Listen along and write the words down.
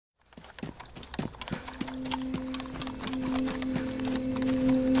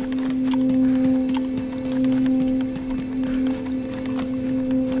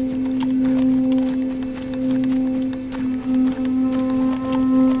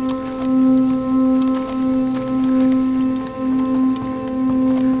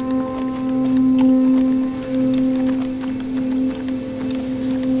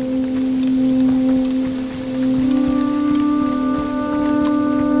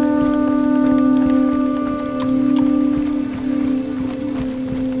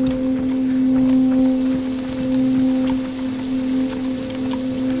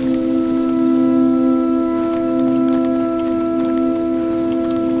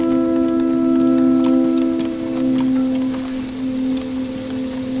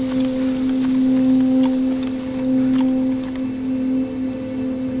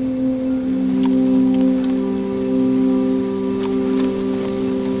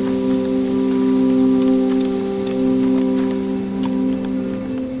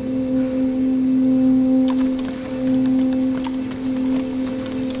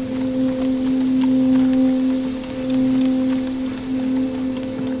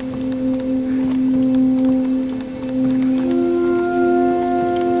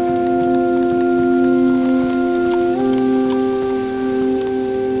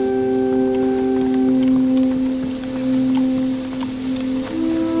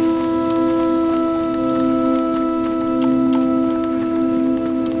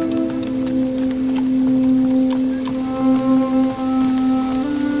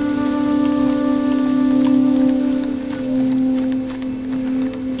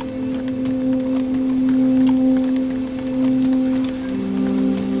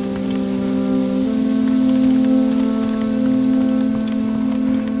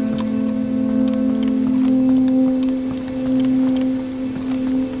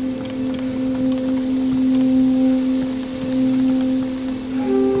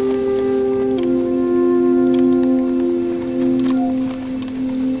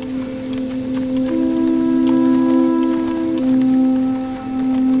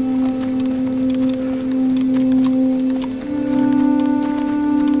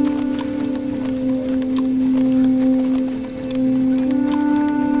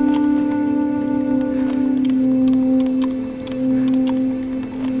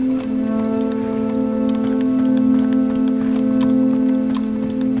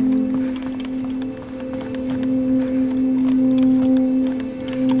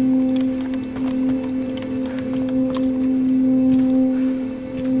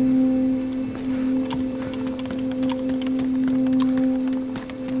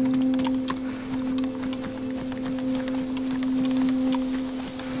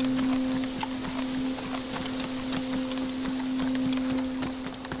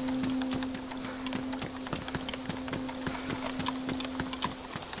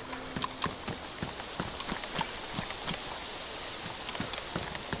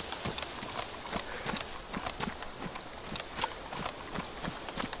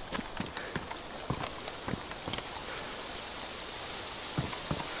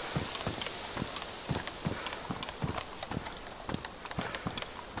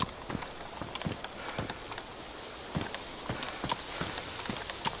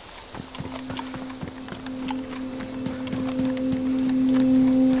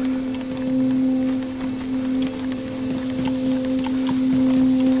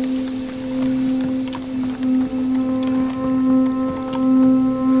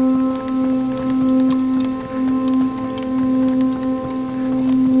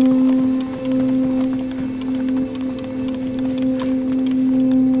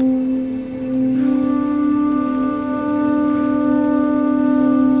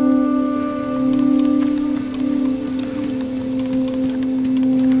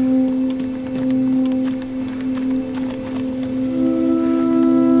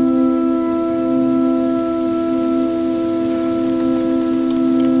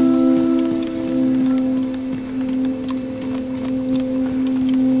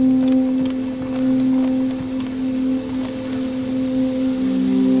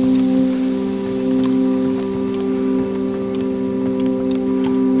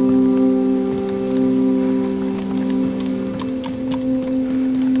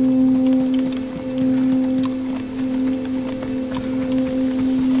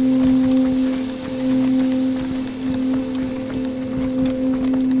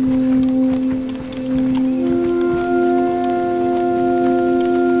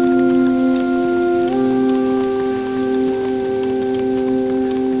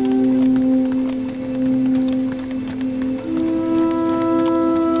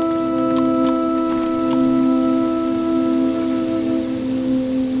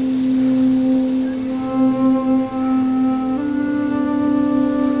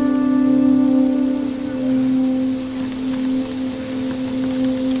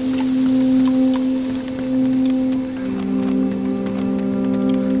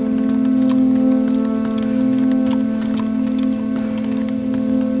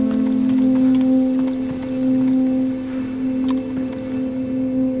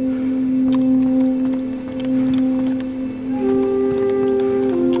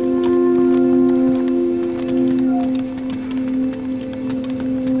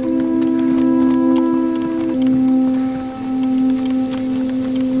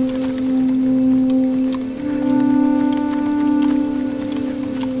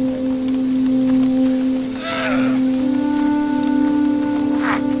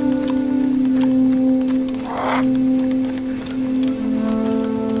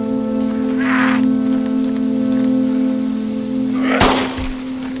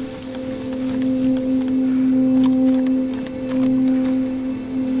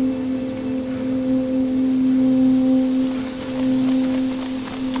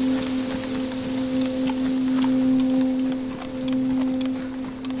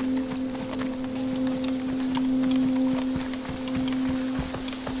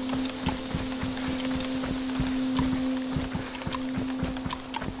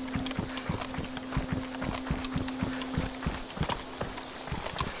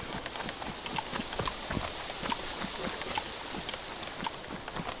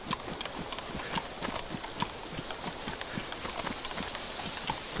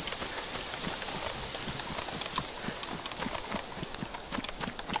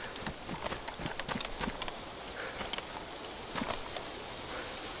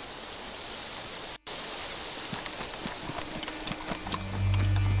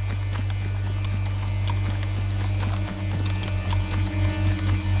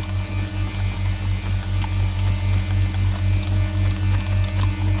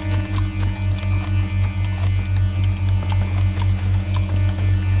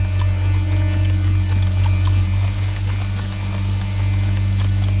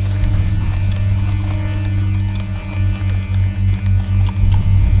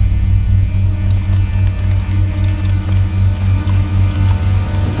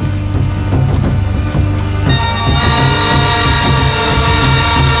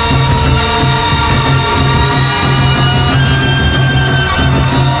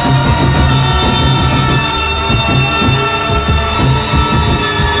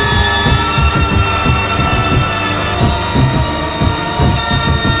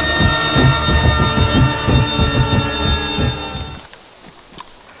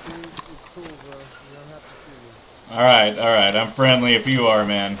I'm friendly if you are,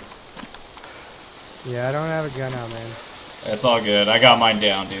 man. Yeah, I don't have a gun out, man. It's all good. I got mine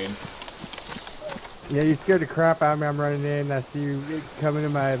down, dude. Yeah, you scared the crap out of me. I'm running in. I see you coming to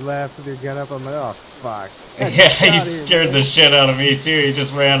my left with your gun up. I'm like, oh, fuck. Yeah, you scared the shit out of me, too. You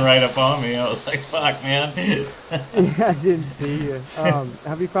just ran right up on me. I was like, fuck, man. Yeah, I didn't see you.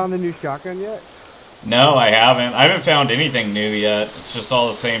 Have you found the new shotgun yet? No, I haven't. I haven't found anything new yet. It's just all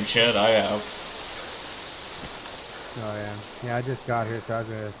the same shit I have. Oh, yeah. Yeah, I just got here, so I was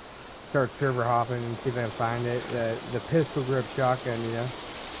going to start server hopping and see if I can find it. The pistol grip shotgun, you know?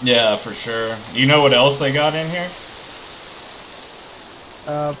 Yeah, for sure. You know what else they got in here?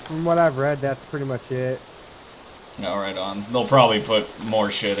 From what I've read, that's pretty much it. No, right on. They'll probably put more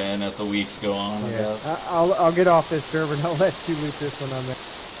shit in as the weeks go on, I guess. I'll get off this server and I'll let you loot this one on there.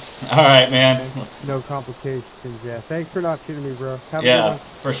 Alright, man. No complications, yeah. Thanks for not shooting me, bro. Have a good one.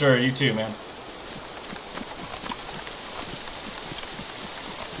 For sure. You too, man.